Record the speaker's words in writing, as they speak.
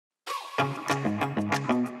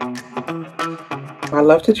I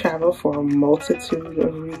love to travel for a multitude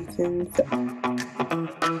of reasons.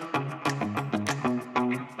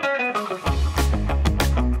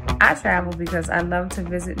 I travel because I love to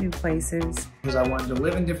visit new places. Because I wanted to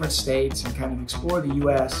live in different states and kind of explore the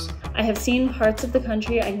U.S. I have seen parts of the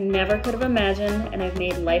country I never could have imagined, and I've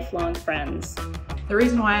made lifelong friends. The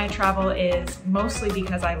reason why I travel is mostly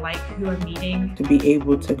because I like who I'm meeting. To be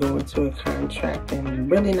able to go into a contract and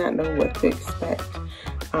really not know what to expect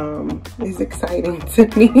is exciting to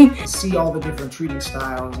me. See all the different treating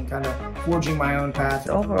styles and kind of forging my own path.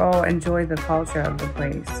 Overall, enjoy the culture of the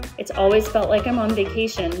place. It's always felt like I'm on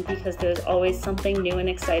vacation because there's always something new and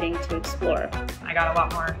exciting to explore. I got a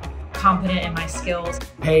lot more confident in my skills.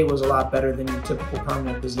 Pay was a lot better than your typical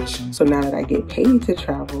permanent position. So now that I get paid to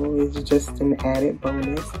travel, it's just an added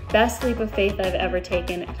bonus. Best leap of faith I've ever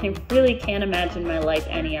taken. I really can't imagine my life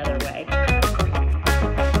any other way.